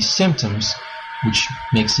ADHD symptoms, which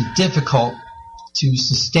makes it difficult to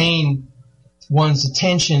sustain one's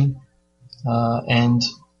attention, and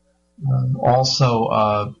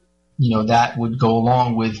also, that would go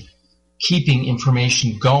along with keeping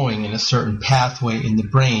information going in a certain pathway in the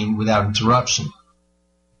brain without interruption.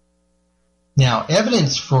 Now,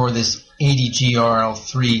 evidence for this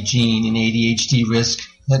ADGRL3 gene in ADHD risk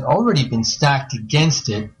had already been stacked against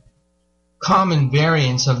it. Common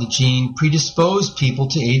variants of the gene predispose people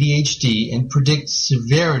to ADHD and predict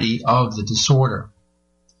severity of the disorder.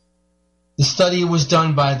 The study was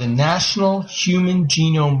done by the National Human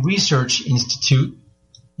Genome Research Institute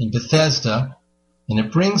in Bethesda, and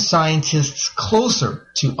it brings scientists closer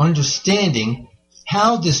to understanding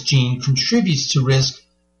how this gene contributes to risk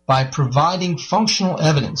by providing functional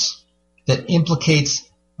evidence that implicates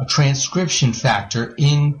a transcription factor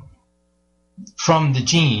from the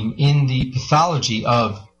gene in the pathology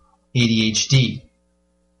of ADHD.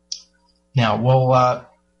 Now, we'll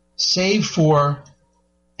save for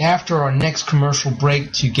after our next commercial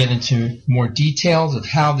break to get into more details of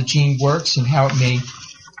how the gene works and how it may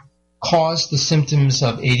cause the symptoms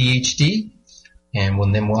of ADHD.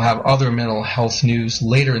 And then we'll have other mental health news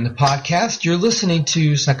later in the podcast. You're listening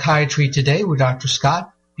to Psychiatry Today with Dr.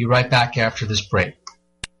 Scott. Be right back after this break.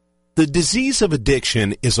 The disease of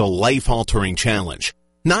addiction is a life-altering challenge,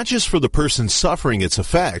 not just for the person suffering its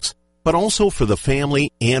effects, but also for the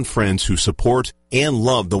family and friends who support and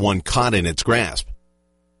love the one caught in its grasp.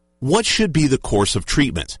 What should be the course of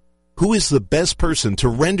treatment? Who is the best person to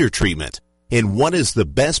render treatment? And what is the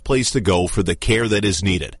best place to go for the care that is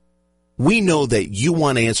needed? We know that you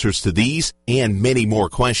want answers to these and many more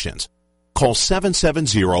questions. Call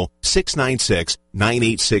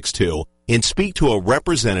 770-696-9862 and speak to a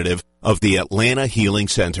representative of the Atlanta Healing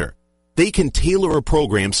Center. They can tailor a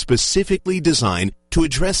program specifically designed to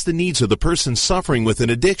address the needs of the person suffering with an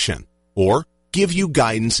addiction, or give you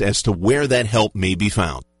guidance as to where that help may be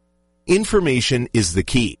found. Information is the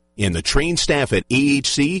key, and the trained staff at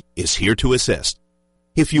AHC is here to assist.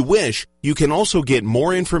 If you wish, you can also get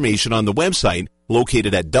more information on the website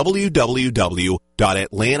located at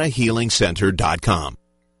www.atlantahealingcenter.com.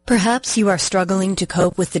 Perhaps you are struggling to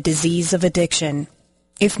cope with the disease of addiction.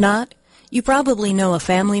 If not, You probably know a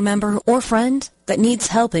family member or friend that needs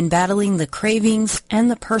help in battling the cravings and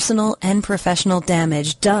the personal and professional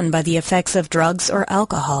damage done by the effects of drugs or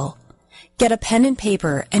alcohol. Get a pen and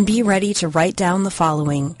paper and be ready to write down the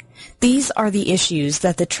following. These are the issues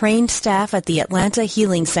that the trained staff at the Atlanta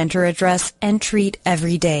Healing Center address and treat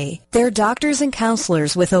every day. Their doctors and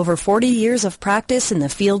counselors with over 40 years of practice in the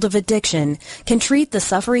field of addiction can treat the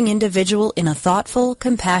suffering individual in a thoughtful,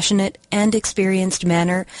 compassionate, and experienced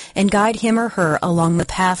manner and guide him or her along the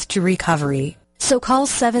path to recovery. So call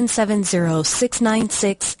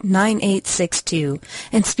 770-696-9862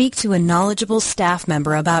 and speak to a knowledgeable staff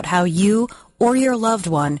member about how you or your loved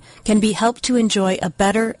one can be helped to enjoy a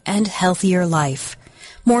better and healthier life.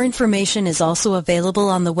 More information is also available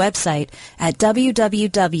on the website at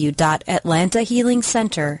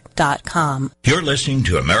www.atlantahealingcenter.com. You're listening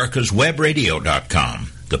to AmericasWebRadio.com,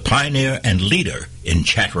 the pioneer and leader in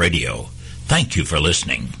chat radio. Thank you for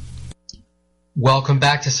listening. Welcome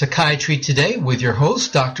back to Psychiatry Today with your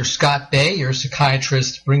host, Dr. Scott Bay, your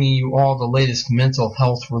psychiatrist, bringing you all the latest mental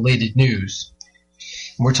health-related news.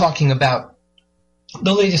 We're talking about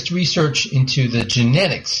the latest research into the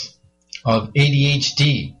genetics of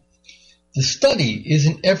ADHD. The study is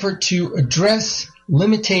an effort to address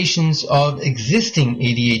limitations of existing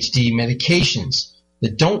ADHD medications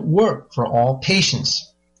that don't work for all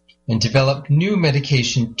patients and develop new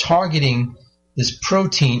medication targeting this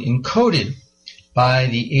protein encoded by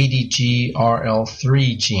the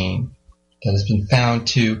ADGRL3 gene that has been found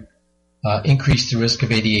to increase the risk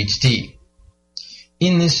of ADHD.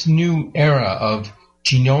 In this new era of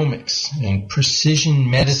genomics and precision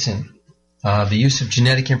medicine, the use of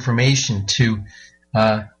genetic information to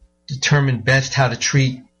determine best how to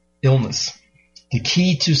treat illness, the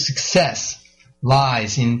key to success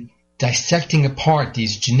lies in dissecting apart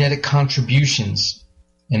these genetic contributions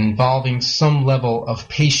and involving some level of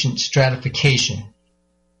patient stratification.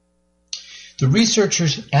 The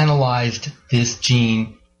researchers analyzed this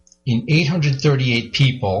gene in 838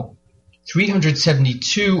 people,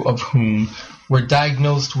 372 of whom were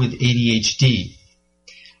diagnosed with ADHD.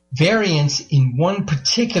 Variants in one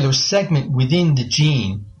particular segment within the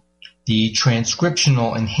gene, the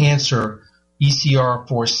transcriptional enhancer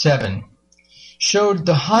ECR47, showed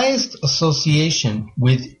the highest association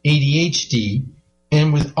with ADHD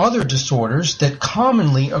and with other disorders that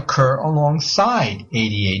commonly occur alongside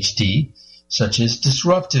ADHD, such as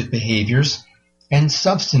disruptive behaviors and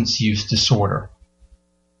substance use disorder.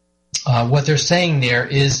 What they're saying there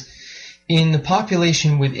is, in the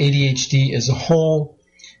population with ADHD as a whole,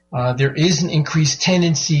 there is an increased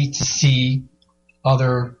tendency to see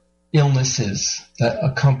other illnesses that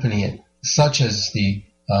accompany it, such as the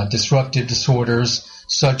disruptive disorders,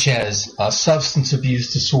 such as substance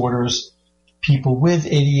abuse disorders. People with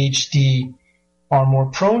ADHD are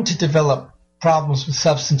more prone to develop problems with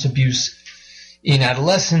substance abuse in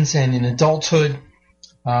adolescence and in adulthood.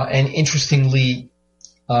 And interestingly,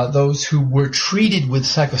 those who were treated with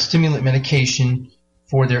psychostimulant medication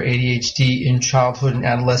for their ADHD in childhood and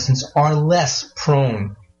adolescence are less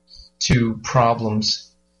prone to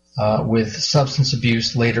problems with substance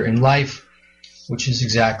abuse later in life, which is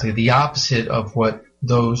exactly the opposite of what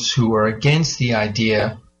those who are against the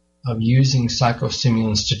idea of using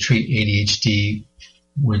psychostimulants to treat ADHD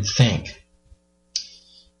would think.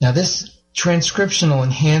 Now, this transcriptional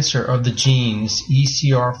enhancer of the genes,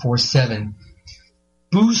 ECR47,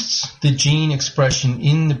 boosts the gene expression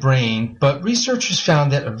in the brain, but researchers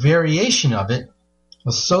found that a variation of it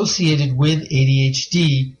associated with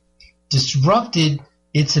ADHD disrupted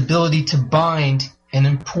its ability to bind an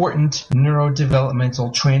important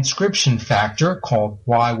neurodevelopmental transcription factor called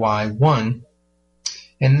YY1.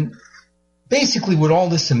 And basically what all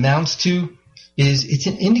this amounts to is it's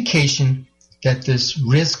an indication that this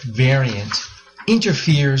risk variant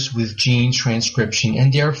interferes with gene transcription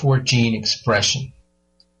and therefore gene expression.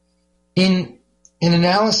 In an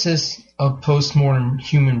analysis of postmortem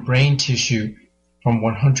human brain tissue from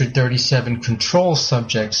 137 control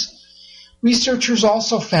subjects, researchers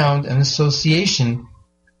also found an association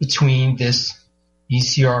between this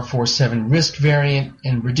ECR47 risk variant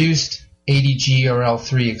and reduced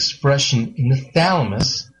ADGRL3 expression in the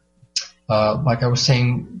thalamus. Like I was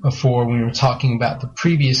saying before when we were talking about the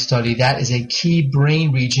previous study, that is a key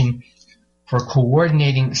brain region for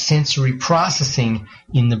coordinating sensory processing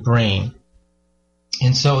in the brain.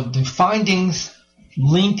 And so the findings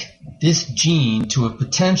link this gene to a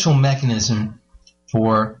potential mechanism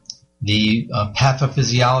for the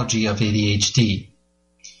pathophysiology of ADHD.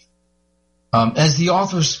 As the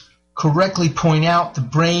authors correctly point out, the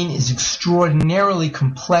brain is extraordinarily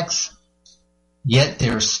complex Yet they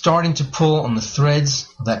are starting to pull on the threads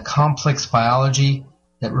of that complex biology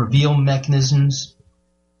that reveal mechanisms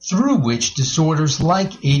through which disorders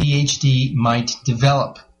like ADHD might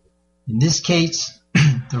develop. In this case,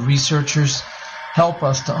 the researchers help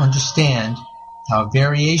us to understand how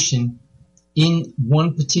variation in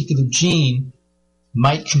one particular gene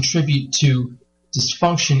might contribute to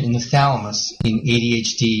dysfunction in the thalamus in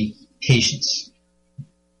ADHD patients.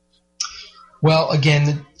 Well, again,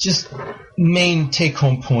 the just main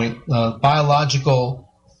take-home point, biological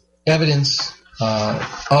evidence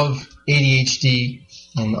of ADHD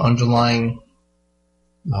and underlying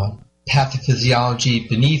pathophysiology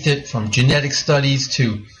beneath it, from genetic studies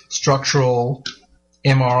to structural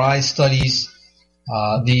MRI studies.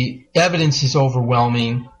 The evidence is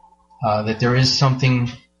overwhelming that there is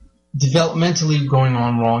something developmentally going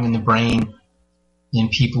on wrong in the brain in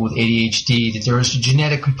people with ADHD, that there is a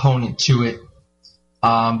genetic component to it.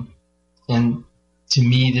 And to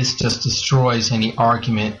me, this just destroys any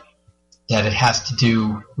argument that it has to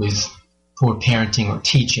do with poor parenting or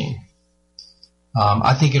teaching.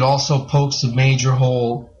 I think it also pokes a major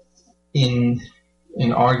hole in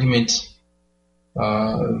an argument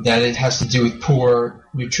that it has to do with poor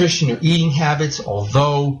nutrition or eating habits,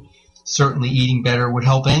 although certainly eating better would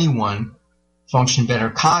help anyone function better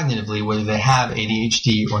cognitively, whether they have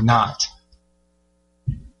ADHD or not.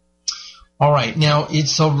 All right, now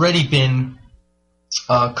it's already been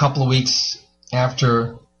a couple of weeks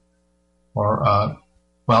after, or a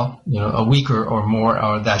week or more,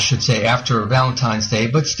 or that I should say after Valentine's Day,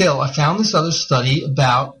 but still, I found this other study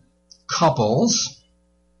about couples,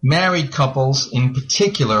 married couples in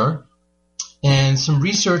particular, and some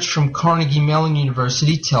research from Carnegie Mellon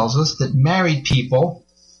University tells us that married people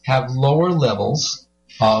have lower levels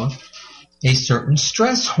of a certain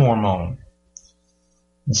stress hormone.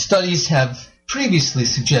 And studies have previously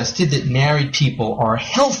suggested that married people are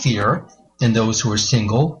healthier than those who are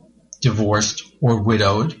single, divorced, or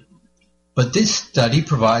widowed. But this study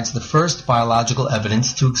provides the first biological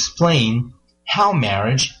evidence to explain how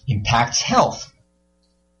marriage impacts health.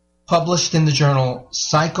 Published in the journal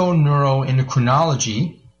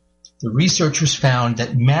Psychoneuroendocrinology, the researchers found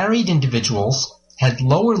that married individuals had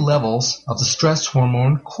lower levels of the stress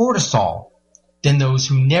hormone cortisol than those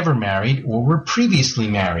who never married or were previously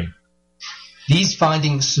married. These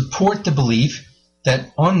findings support the belief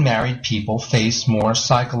that unmarried people face more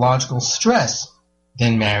psychological stress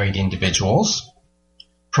than married individuals.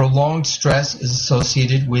 Prolonged stress is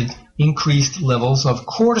associated with increased levels of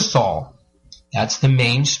cortisol. That's the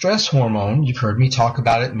main stress hormone. You've heard me talk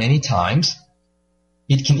about it many times.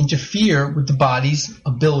 It can interfere with the body's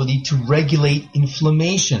ability to regulate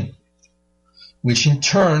inflammation, which in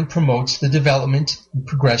turn promotes the development and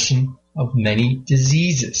progression of many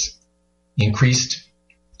diseases. Increased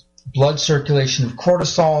blood circulation of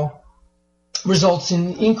cortisol results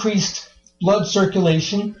in increased blood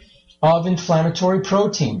circulation of inflammatory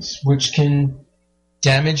proteins, which can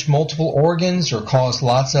damage multiple organs or cause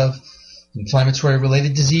lots of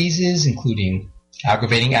inflammatory-related diseases, including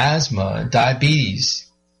aggravating asthma, diabetes,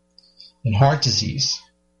 and heart disease.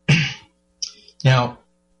 Now,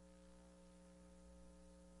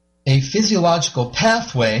 a physiological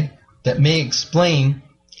pathway that may explain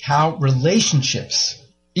how relationships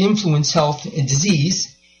influence health and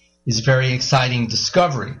disease is a very exciting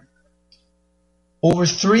discovery. Over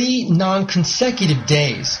 3 non-consecutive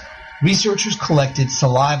days, researchers collected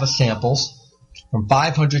saliva samples from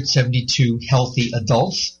 572 healthy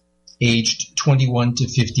adults aged 21 to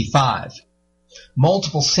 55.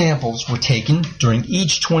 Multiple samples were taken during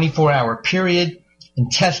each 24-hour period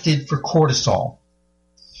and tested for cortisol.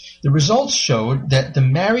 The results showed that the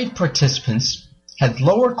married participants had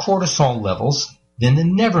lower cortisol levels than the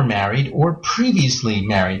never married or previously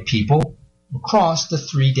married people across the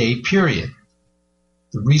 3-day period.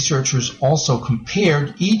 The researchers also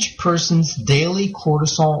compared each person's daily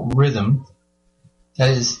cortisol rhythm,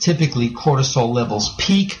 that is, typically cortisol levels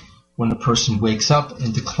peak when a person wakes up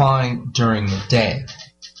and decline during the day.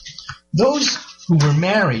 Those who were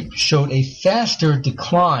married showed a faster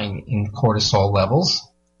decline in cortisol levels,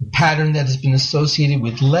 a pattern that has been associated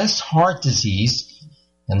with less heart disease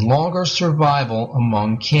and longer survival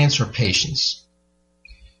among cancer patients.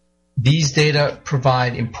 These data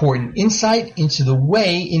provide important insight into the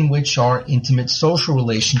way in which our intimate social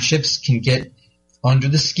relationships can get under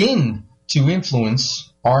the skin to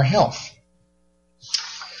influence our health.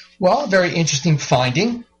 Well, a very interesting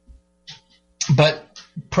finding, but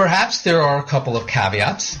perhaps there are a couple of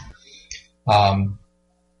caveats.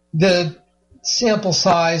 The sample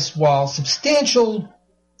size, while substantial,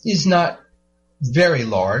 is not very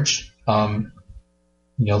large.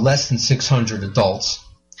 less than 600 adults.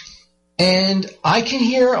 And I can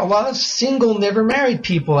hear a lot of single, never married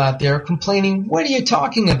people out there complaining, what are you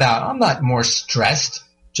talking about? I'm not more stressed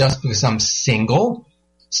just because I'm single.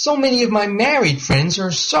 So many of my married friends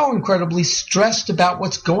are so incredibly stressed about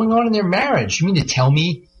what's going on in their marriage. You mean to tell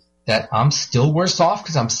me that I'm still worse off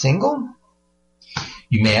because I'm single?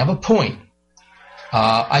 You may have a point.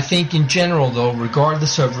 I think in general, though,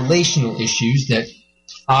 regardless of relational issues that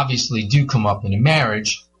obviously do come up in a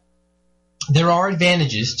marriage, there are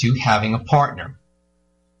advantages to having a partner.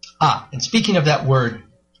 And speaking of that word,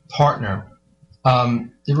 partner,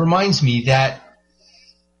 it reminds me that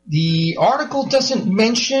the article doesn't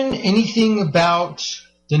mention anything about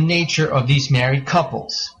the nature of these married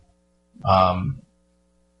couples,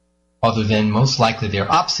 other than most likely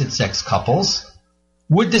they're opposite-sex couples.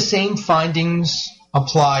 Would the same findings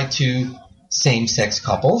apply to same-sex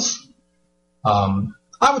couples?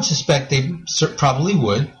 I would suspect they probably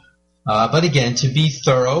would. But again, to be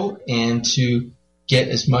thorough and to get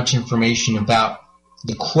as much information about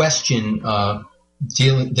the question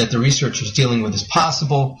that the researchers dealing with as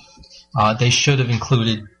possible, they should have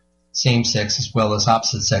included same-sex as well as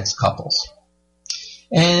opposite-sex couples.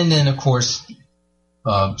 And then, of course,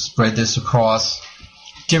 spread this across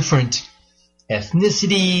different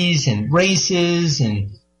ethnicities and races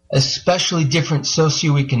and especially different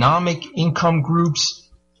socioeconomic income groups.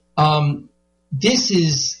 This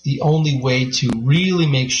is the only way to really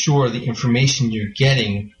make sure the information you're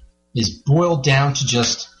getting is boiled down to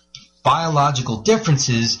just biological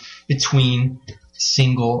differences between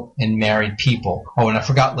single and married people. Oh, and I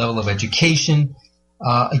forgot level of education.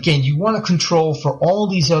 Again, you want to control for all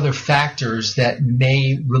these other factors that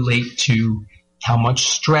may relate to how much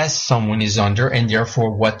stress someone is under and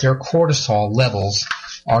therefore what their cortisol levels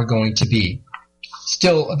are going to be.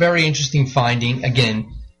 Still a very interesting finding.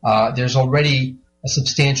 Again, there's already a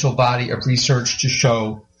substantial body of research to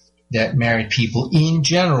show that married people in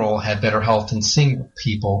general have better health than single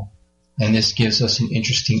people, and this gives us an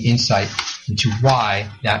interesting insight into why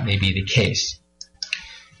that may be the case.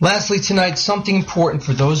 Lastly tonight, something important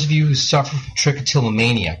for those of you who suffer from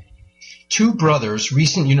trichotillomania. Two brothers,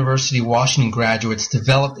 recent University of Washington graduates,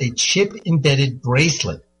 developed a chip-embedded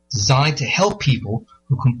bracelet designed to help people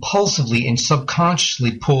who compulsively and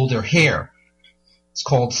subconsciously pull their hair. It's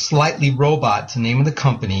called Slightly Robot, it's the name of the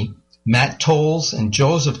company. Matt Tolles and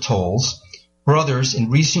Joseph Tolles, brothers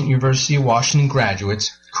and recent University of Washington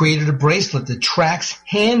graduates, created a bracelet that tracks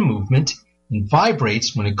hand movement and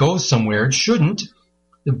vibrates when it goes somewhere it shouldn't.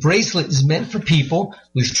 The bracelet is meant for people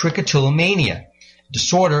with trichotillomania, a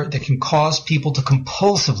disorder that can cause people to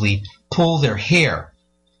compulsively pull their hair.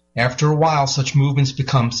 After a while, such movements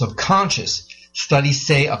become subconscious. Studies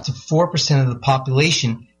say up to 4% of the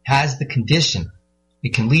population has the condition.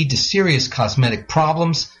 It can lead to serious cosmetic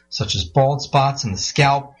problems, such as bald spots in the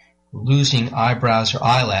scalp, or losing eyebrows or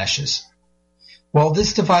eyelashes. Well,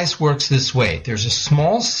 this device works this way. There's a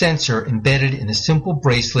small sensor embedded in a simple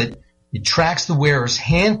bracelet. It tracks the wearer's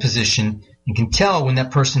hand position and can tell when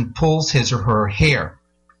that person pulls his or her hair.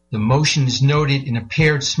 The motion is noted in a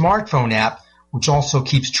paired smartphone app, which also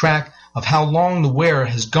keeps track of how long the wearer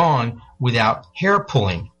has gone without hair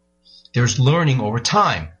pulling. There's learning over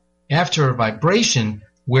time. After a vibration,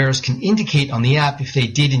 wearers can indicate on the app if they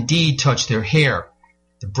did indeed touch their hair.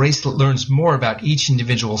 The bracelet learns more about each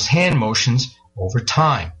individual's hand motions over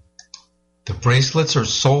time. The bracelets are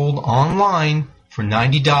sold online for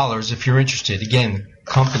 $90 if you're interested. Again,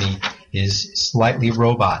 the company is Slightly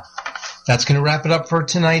Robot. That's going to wrap it up for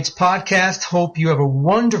tonight's podcast. Hope you have a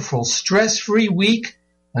wonderful, stress-free week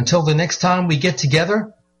until the next time we get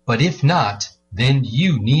together. But if not, then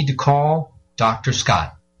you need to call Dr.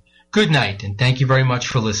 Scott. Good night, and thank you very much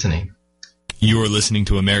for listening. You're listening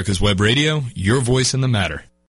to America's Web Radio, your voice in the matter.